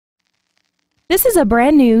This is a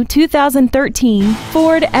brand new 2013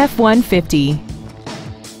 Ford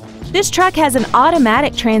F-150. This truck has an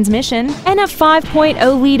automatic transmission and a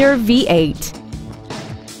 5.0-liter V8.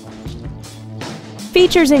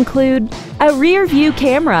 Features include a rear-view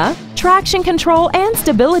camera, traction control and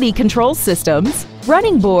stability control systems,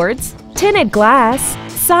 running boards, tinted glass,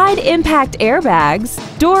 side impact airbags,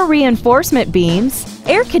 door reinforcement beams,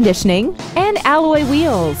 air conditioning, and alloy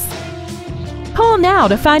wheels. Call now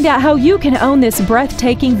to find out how you can own this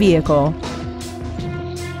breathtaking vehicle.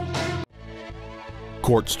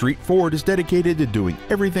 Court Street Ford is dedicated to doing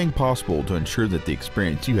everything possible to ensure that the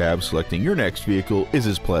experience you have selecting your next vehicle is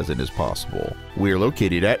as pleasant as possible. We are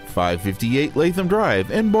located at 558 Latham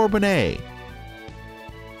Drive in Bourbonnais.